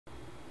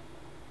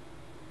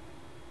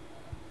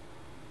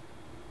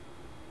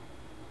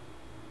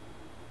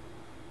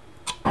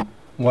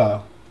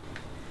Wow.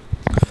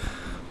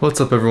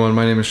 What's up everyone,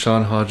 my name is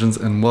SeanHodgins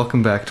and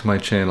welcome back to my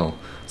channel.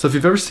 So if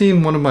you've ever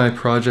seen one of my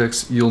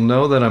projects, you'll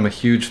know that I'm a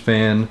huge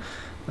fan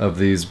of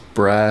these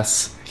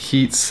brass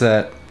heat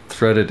set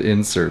threaded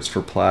inserts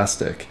for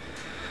plastic.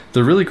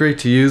 They're really great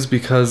to use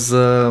because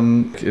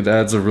it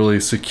adds a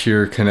really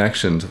secure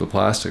connection to the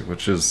plastic,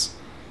 which is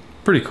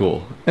pretty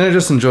cool. And I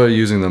just enjoy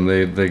using them.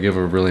 They give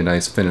a really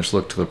nice finished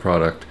look to the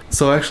product.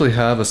 So I actually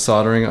have a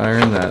soldering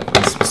iron that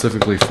is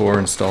specifically for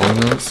installing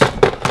those.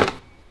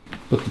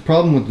 But the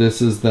problem with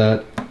this is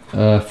that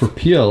for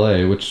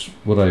PLA, which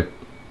what I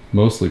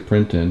mostly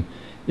print in,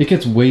 it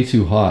gets way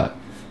too hot.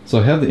 So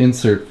I have the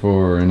insert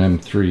for an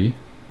M3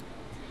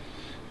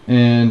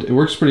 and it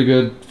works pretty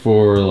good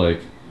for like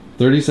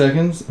 30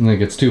 seconds and then it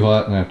gets too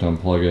hot and I have to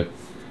unplug it.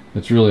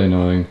 It's really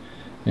annoying.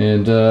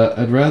 And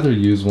I'd rather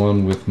use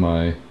one with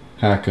my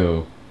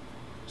Hakko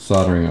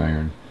soldering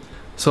iron.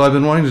 So I've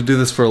been wanting to do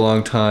this for a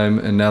long time,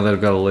 and now that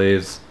I've got a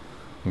lathe,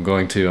 I'm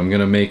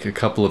gonna make a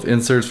couple of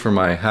inserts for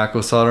my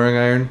Hakko soldering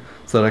iron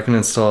so that I can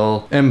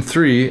install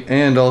M3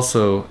 and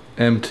also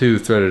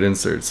M2 threaded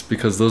inserts,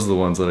 because those are the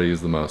ones that I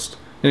use the most.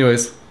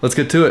 Anyways, let's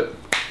get to it.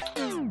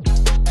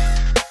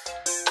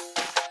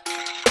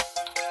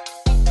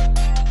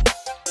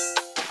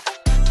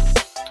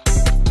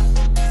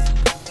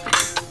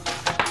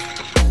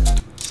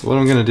 So what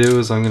I'm gonna do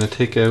is I'm gonna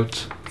take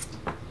out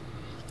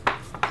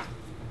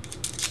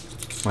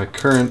my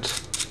current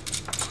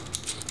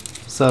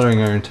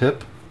soldering iron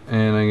tip,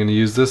 and I'm going to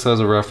use this as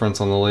a reference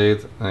on the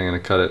lathe. I'm going to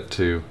cut it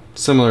to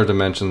similar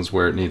dimensions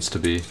where it needs to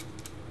be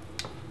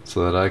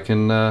so that I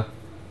can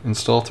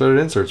install threaded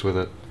inserts with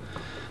it.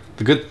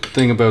 The good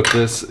thing about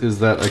this is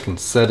that I can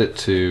set it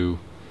to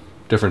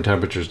different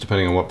temperatures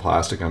depending on what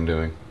plastic I'm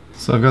doing.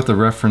 So I've got the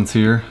reference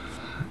here,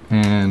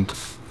 and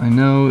I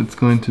know it's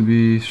going to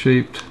be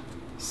shaped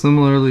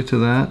similarly to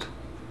that,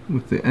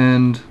 with the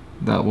end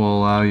that will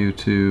allow you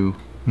to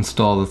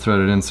install the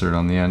threaded insert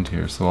on the end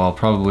here. So I'll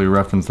probably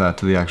reference that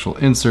to the actual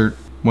insert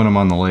when I'm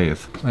on the lathe.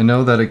 I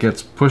know that it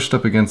gets pushed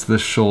up against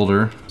this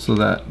shoulder so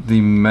that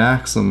the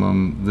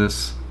maximum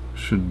this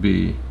should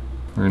be,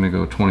 we're gonna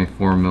go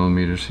 24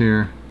 millimeters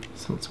here.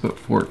 So it's about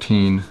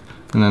 14.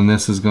 And then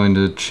this is going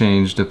to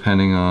change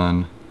depending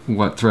on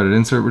what threaded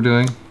insert we're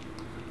doing.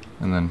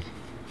 And then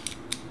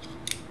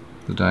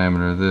the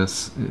diameter of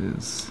this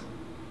is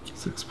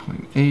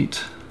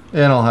 6.8.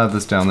 And I'll have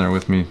this down there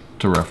with me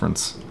to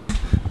reference.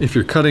 If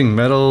you're cutting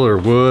metal or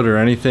wood or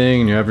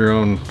anything and you have your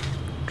own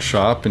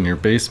shop in your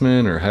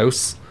basement or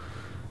house,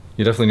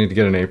 you definitely need to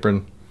get an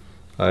apron.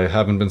 I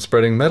haven't been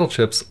spreading metal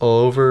chips all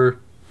over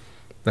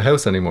the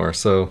house anymore,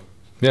 so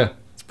yeah,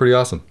 it's pretty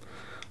awesome.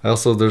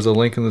 There's a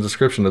link in the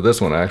description to this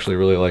one. I actually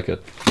really like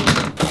it.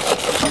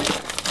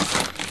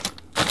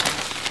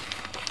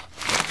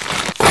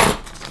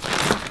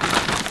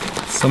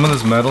 Some of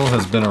this metal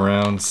has been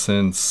around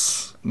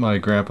since my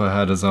grandpa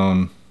had his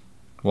own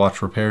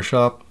watch repair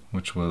shop,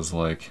 which was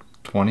like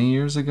 20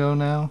 years ago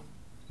now.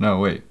 No,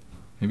 wait,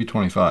 maybe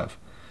 25.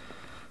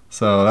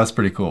 So that's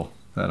pretty cool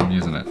that I'm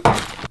using it.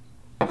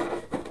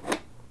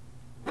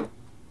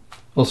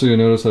 Also, you'll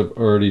notice I've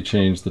already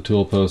changed the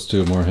tool post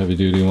to a more heavy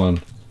duty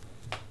one.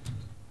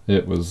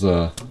 It was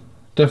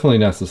definitely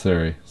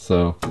necessary,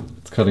 so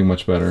it's cutting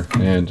much better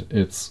and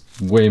it's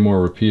way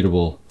more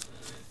repeatable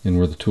in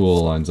where the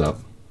tool lines up.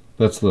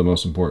 That's the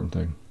most important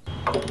thing.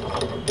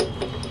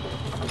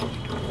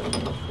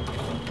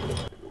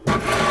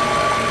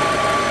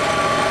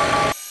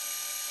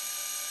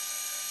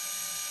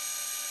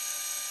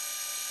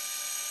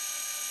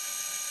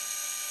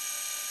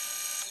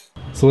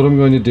 So what I'm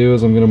going to do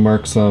is I'm going to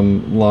mark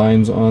some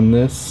lines on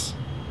this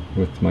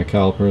with my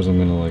calipers. I'm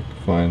going to like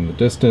find the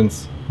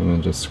distance and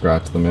then just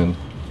scratch them in.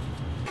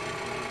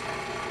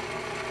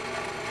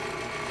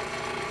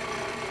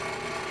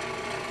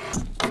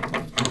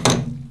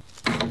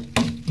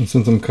 And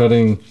since I'm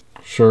cutting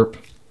sharp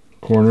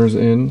corners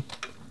in,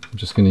 I'm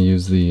just going to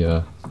use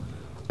the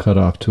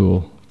cut-off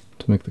tool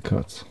to make the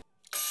cuts.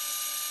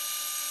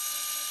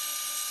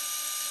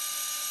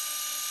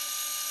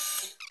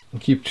 I'll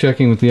keep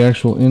checking with the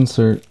actual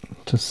insert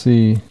to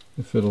see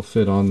if it'll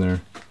fit on there.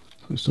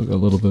 So we still got a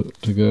little bit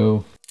to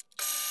go.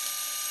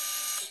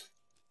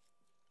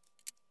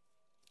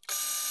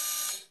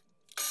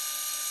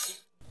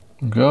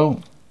 There we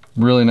go.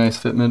 Really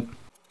nice fitment.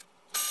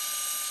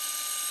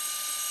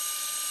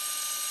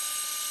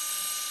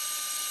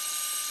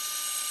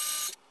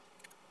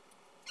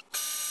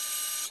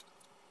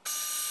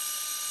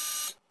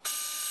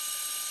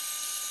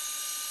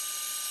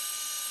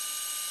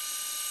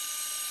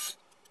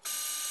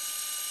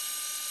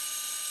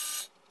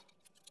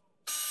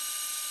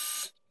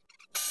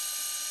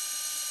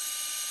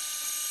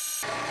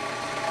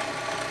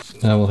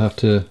 Now we'll have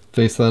to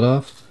face that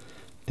off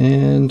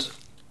and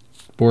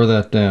bore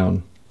that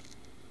down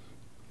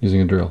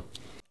using a drill.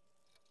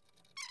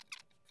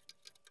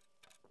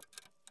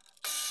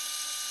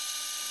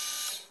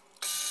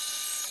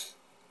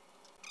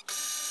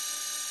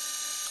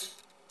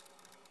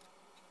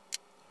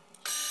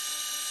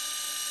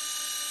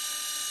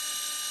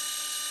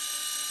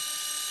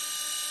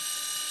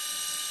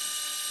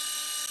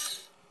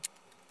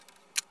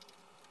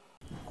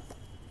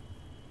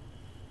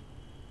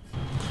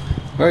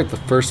 Alright, the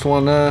first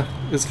one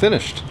is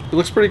finished. It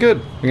looks pretty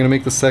good. I'm gonna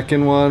make the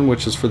second one,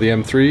 which is for the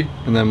M3,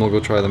 and then we'll go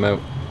try them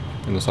out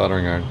in the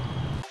soldering iron.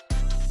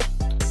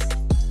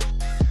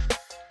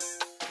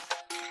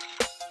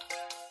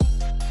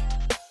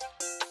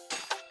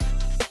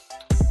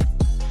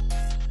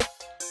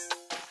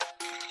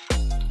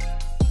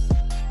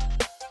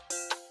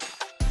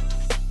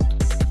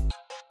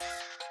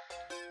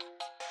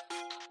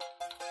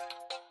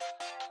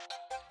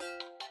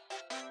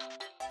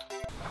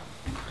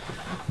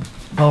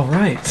 All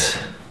right,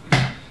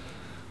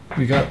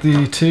 we got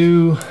the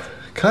two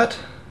cut,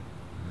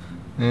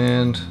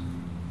 and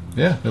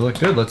yeah, they look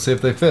good. Let's see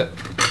if they fit.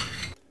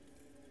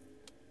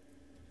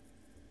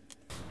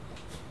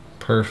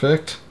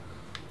 Perfect.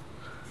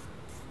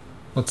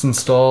 Let's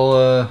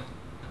install,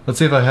 let's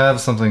see if I have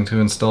something to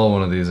install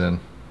one of these in.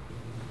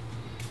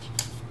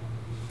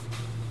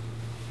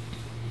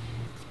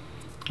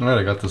 All right,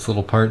 I got this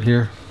little part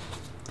here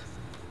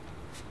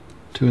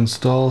to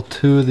install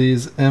two of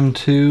these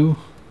M2.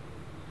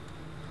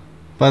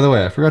 By the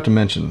way, I forgot to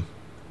mention,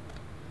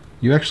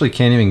 you actually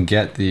can't even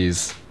get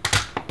these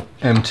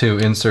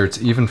M2 inserts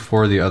even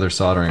for the other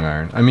soldering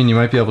iron. I mean, you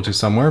might be able to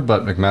somewhere,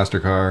 but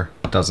McMaster-Carr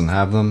doesn't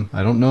have them.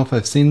 I don't know if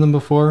I've seen them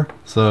before,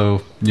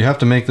 so you have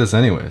to make this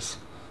anyways.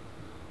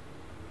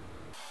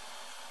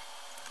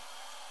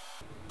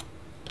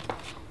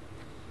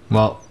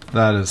 Well,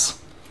 that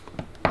is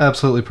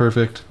absolutely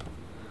perfect,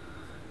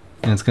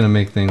 and it's going to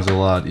make things a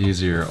lot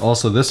easier.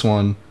 Also, this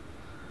one,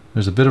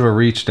 there's a bit of a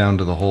reach down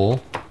to the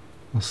hole.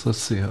 Let's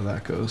see how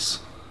that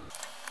goes.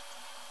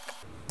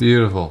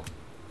 Beautiful.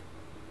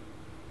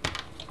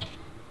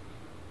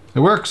 It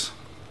works.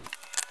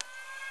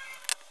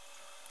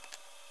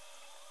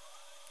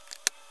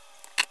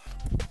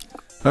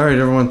 Alright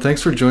everyone,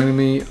 thanks for joining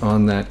me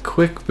on that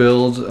quick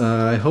build.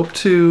 I hope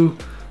to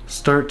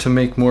start to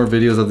make more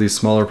videos of these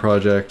smaller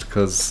projects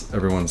because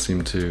everyone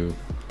seemed to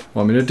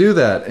want me to do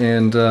that,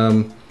 and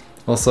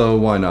also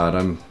why not?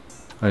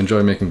 I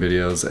enjoy making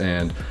videos,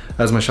 and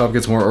as my shop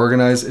gets more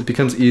organized, it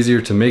becomes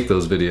easier to make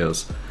those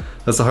videos.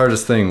 That's the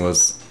hardest thing,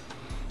 was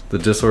the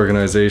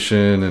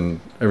disorganization and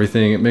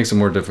everything. It makes it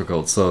more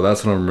difficult, so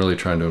that's what I'm really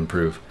trying to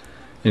improve.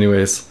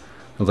 Anyways,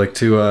 I'd like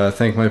to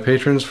thank my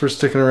patrons for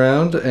sticking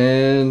around,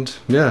 and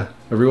yeah,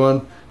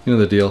 everyone, you know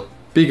the deal.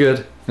 Be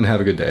good and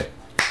have a good day.